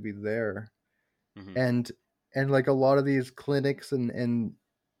seem to be there. Hmm. And like a lot of these clinics and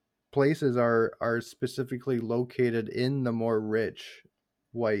places are specifically located in the more rich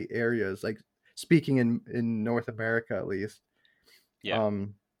white areas, like speaking in North America at least. Yeah.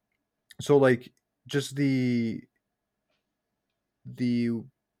 um so like just the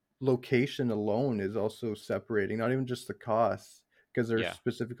location alone is also separating, not even just the costs, because they're Yeah.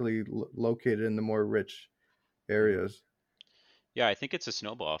 specifically located in the more rich Hmm. areas. Yeah, I think it's a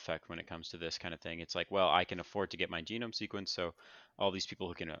snowball effect when it comes to this kind of thing. It's like, well, I can afford to get my genome sequence, so all these people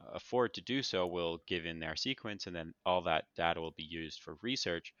who can afford to do so will give in their sequence, and then all that data will be used for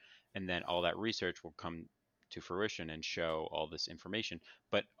research, and then all that research will come to fruition and show all this information.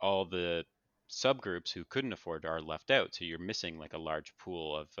 But all the subgroups who couldn't afford are left out, so you're missing like a large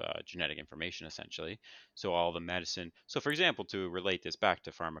pool of genetic information essentially. So all the medicine. So for example, to relate this back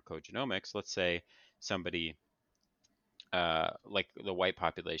to pharmacogenomics, let's say somebody like the white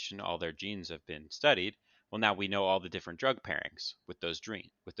population, all their genes have been studied. Well, now we know all the different drug pairings with those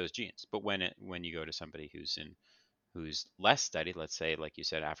genes. But when you go to somebody who's less studied, let's say like you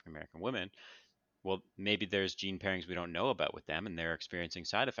said, African American women, well, maybe there's gene pairings we don't know about with them, and they're experiencing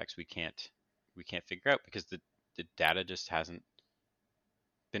side effects we can't figure out because the data just hasn't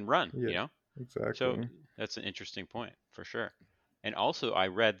been run. Yeah, So exactly. that's an interesting point for sure. And also, I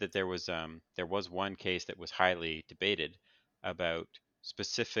read that there was one case that was highly debated about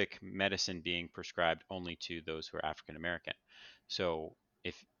specific medicine being prescribed only to those who are African American. So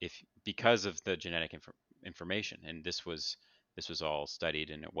if because of the genetic information, and this was all studied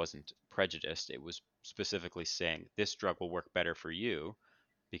and it wasn't prejudiced, it was specifically saying this drug will work better for you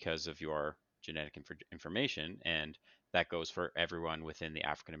because of your genetic information, and that goes for everyone within the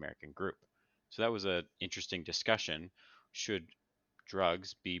African American group. So that was an interesting discussion. Should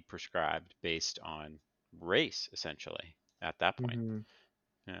drugs be prescribed based on race, essentially, at that point? Hmm.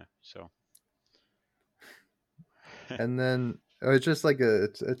 Yeah. So, And then it's just like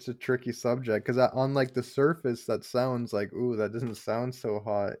it's a tricky subject because on like the surface that sounds like, ooh, that doesn't sound so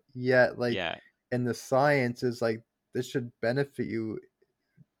hot, yet like yeah, in the science is like this should benefit you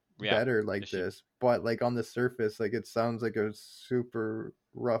yeah. better It like should. this, but like on the surface like it sounds like a super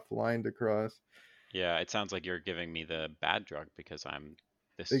rough line to cross. Yeah, it sounds like you're giving me the bad drug because I'm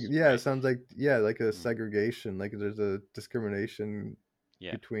Like, this, yeah, it right? sounds like, yeah, like a Mhm. segregation, like there's a discrimination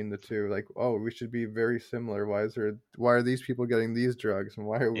Yeah, between the two. Like, oh, we should be very similar. Why are these people getting these drugs and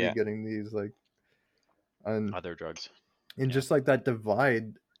why are we yeah. getting these? Like, and Other drugs. Yeah. just like that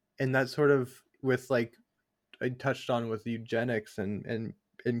divide, and that sort of with like I touched on with eugenics and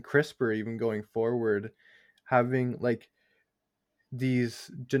CRISPR even going forward, having like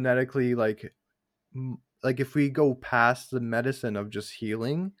these genetically like if we go past the medicine of just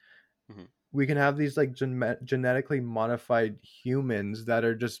healing, Hmm. we can have these like genetically modified humans that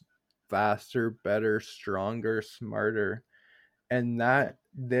are just faster, better, stronger, smarter. And Hmm. that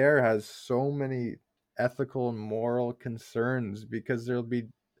there has so many ethical and moral concerns because there'll be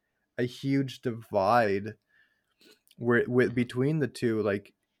a huge divide where with Hmm. between the two.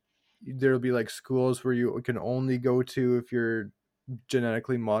 Like there'll be like schools where you can only go to if you're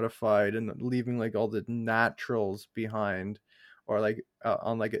genetically modified and leaving like all the naturals behind, or like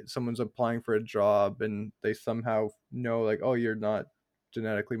on like someone's applying for a job and they somehow know like, oh, you're not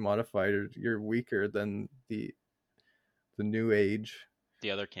genetically modified or you're weaker than the new age.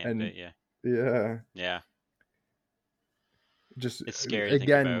 The other And candidate. Yeah. yeah, Yeah. just It's scary to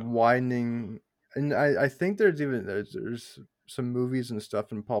think about. again widening. And I think there's some movies and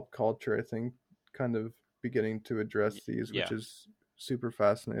stuff in pop culture, I think, kind of beginning to address these, which Yeah. is super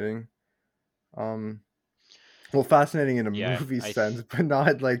fascinating. um Well, fascinating in a Yeah, movie sense, but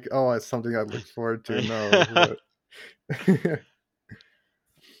not like, oh, it's something I look forward to. No, but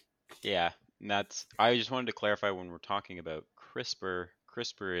yeah, and that's. I just wanted to clarify when we're talking about CRISPR.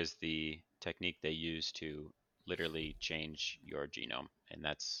 CRISPR is the technique they use to literally change your genome, and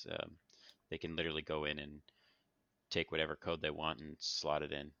that's they can literally go in and take whatever code they want and slot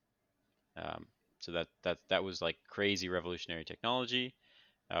it in. Um, so that was like crazy revolutionary technology.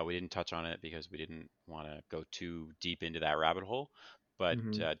 We didn't touch on it because we didn't want to go too deep into that rabbit hole, but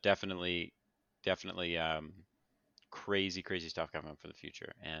Mhm. definitely crazy stuff coming up for the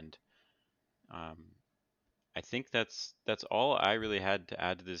future. And um, I think that's all I really had to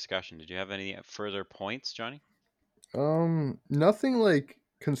add to the discussion. Did you have any further points, Johnny? Nothing like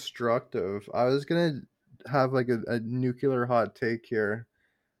constructive. I was gonna have like a nuclear hot take here.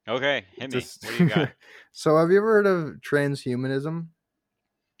 Okay, hit me. Just What do you got? so, have you ever heard of transhumanism?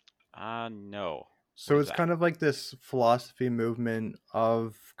 No. What So is it's that? kind of like this philosophy movement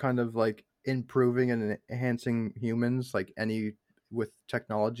of kind of like improving and enhancing humans, like any with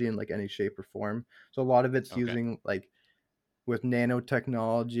technology in like any shape or form. So a lot of it's Okay, using like with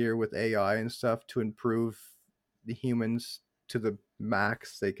nanotechnology or with AI and stuff to improve the humans to the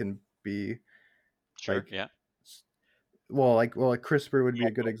max they can be. sure. Like, Yeah. like CRISPR would be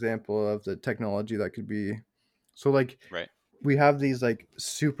a good example of the technology that could be. So like Right. we have these like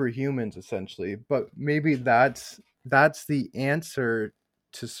superhumans essentially, but maybe that's the answer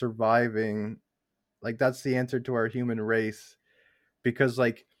to surviving. Like that's the answer to our human race, because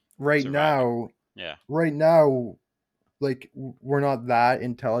like right Surviving. now Yeah. right now like we're not that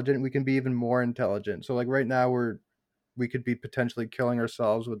intelligent. We can be even more intelligent. So like right now we could be potentially killing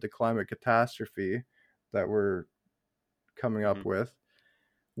ourselves with the climate catastrophe that we're coming Hmm. up with,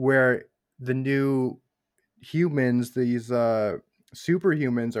 where the new humans, these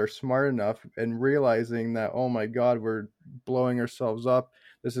superhumans, are smart enough and realizing that, oh my god, we're blowing ourselves up.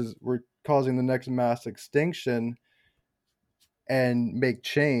 We're causing the next mass extinction, and make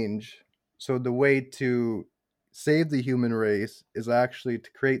change. So the way to save the human race is actually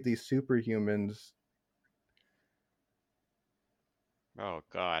to create these superhumans. Oh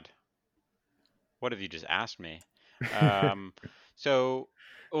God. What have you just asked me? Um, so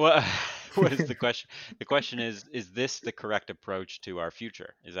what what is the question? The question is this the correct approach to our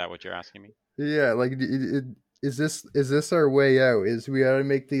future? Is that what you're asking me? Yeah, like is this our way out? Is we got to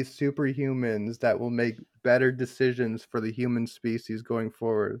make these superhumans that will make better decisions for the human species going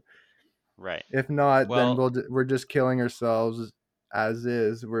forward. Right. If not, then Well, we're just killing ourselves as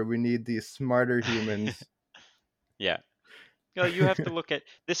is, where we need these smarter humans. yeah. You know, you have to look at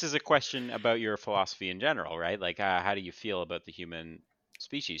this is a question about your philosophy in general, right? Like, how do you feel about the human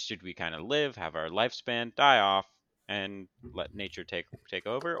species? Should we kind of live, have our lifespan, die off, and let nature take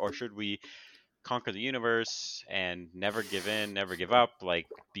over, or should we conquer the universe and never give in, never give up, like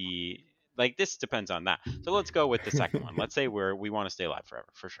be like this depends on that. So let's go with the second one. Let's say we want to stay alive forever,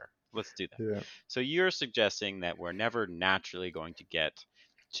 for sure. Let's do that. Yeah, So you're suggesting that we're never naturally going to get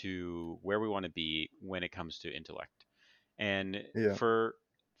to where we want to be when it comes to intellect. And yeah. for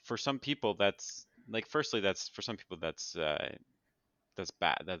some people that's like firstly that's for some people that's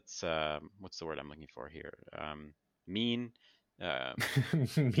bad. That's what's the word I'm looking for here? Mean. Um,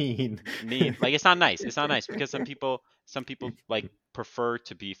 Mean. mean like it's not nice, it's not nice because some people like prefer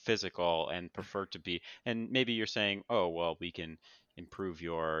to be physical and prefer to be, and maybe you're saying, oh well, we can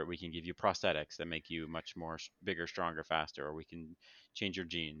give you prosthetics that make you much more bigger, stronger, faster, or we can change your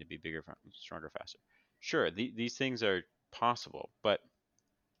gene to be bigger, stronger, faster. Sure, these things are possible, but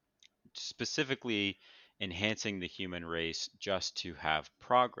specifically enhancing the human race just to have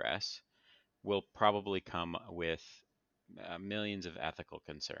progress will probably come with millions of ethical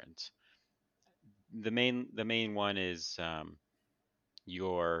concerns. The main one is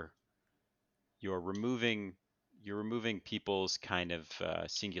you're you're removing you're removing people's kind of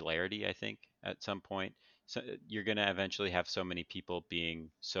singularity. I think at some point, so you're going to eventually have so many people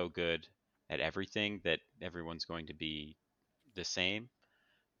being so good at everything that everyone's going to be the same.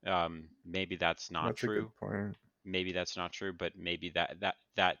 Maybe that's not That's a true. good point. Maybe that's not true, but maybe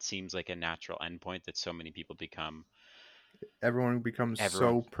that seems like a natural endpoint that so many people become Everyone becomes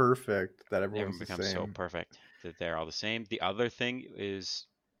everyone so perfect that everyone everyone's the becomes so same. perfect that they're all the same. The other thing is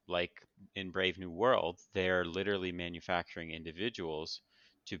like in Brave New World, they're literally manufacturing individuals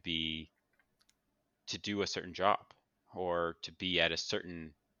to be to do a certain job or to be at a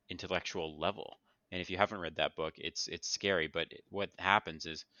certain intellectual level. And if you haven't read that book, it's scary, but what happens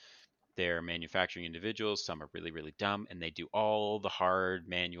is they're manufacturing individuals, some are really dumb and they do all the hard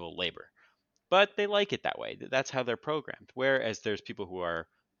manual labor. But they like it that way. That's how they're programmed. Whereas there's people who are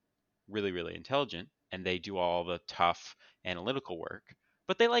really intelligent and they do all the tough analytical work,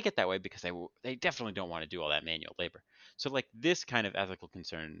 but they like it that way because they definitely don't want to do all that manual labor. So like this kind of ethical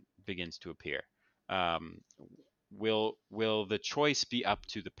concern begins to appear. Will the choice be up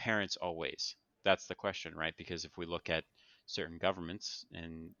to the parents always? That's the question, right? Because if we look at certain governments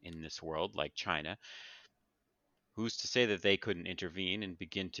in this world, like China, who's to say that they couldn't intervene and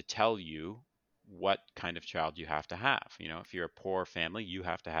begin to tell you what kind of child you have to have? You know, if you're a poor family, you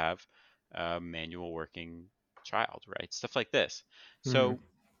have to have a manual working child, right? Stuff like this. So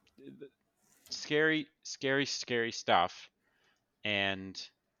scary, scary, scary stuff. And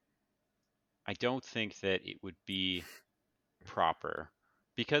I don't think that it would be proper,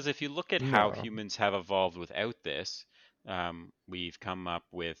 because if you look at how humans have evolved without this, we've come up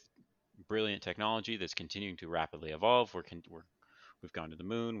with brilliant technology that's continuing to rapidly evolve. We've gone to the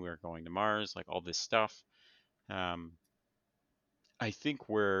moon, we're going to Mars, like all this stuff. I think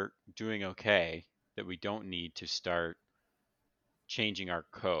we're doing okay, that we don't need to start changing our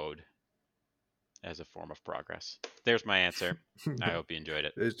code as a form of progress. There's my answer. I hope you enjoyed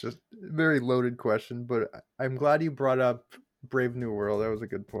it. It's just a very loaded question, but I'm glad you brought up Brave New World. That was a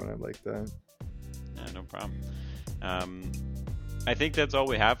good point. I like that. No problem. I think that's all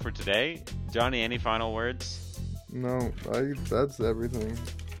we have for today. Johnny, any final words? No, that's everything.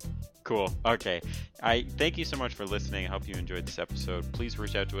 Cool. Okay. I thank you so much for listening. I hope you enjoyed this episode. Please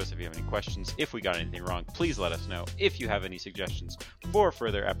reach out to us if you have any questions. If we got anything wrong, please let us know. If you have any suggestions for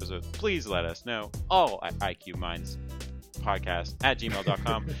further episodes, please let us know. All at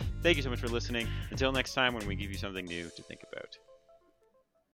iqmindspodcast@gmail.com. Thank you so much for listening. Until next time, when we give you something new to think about.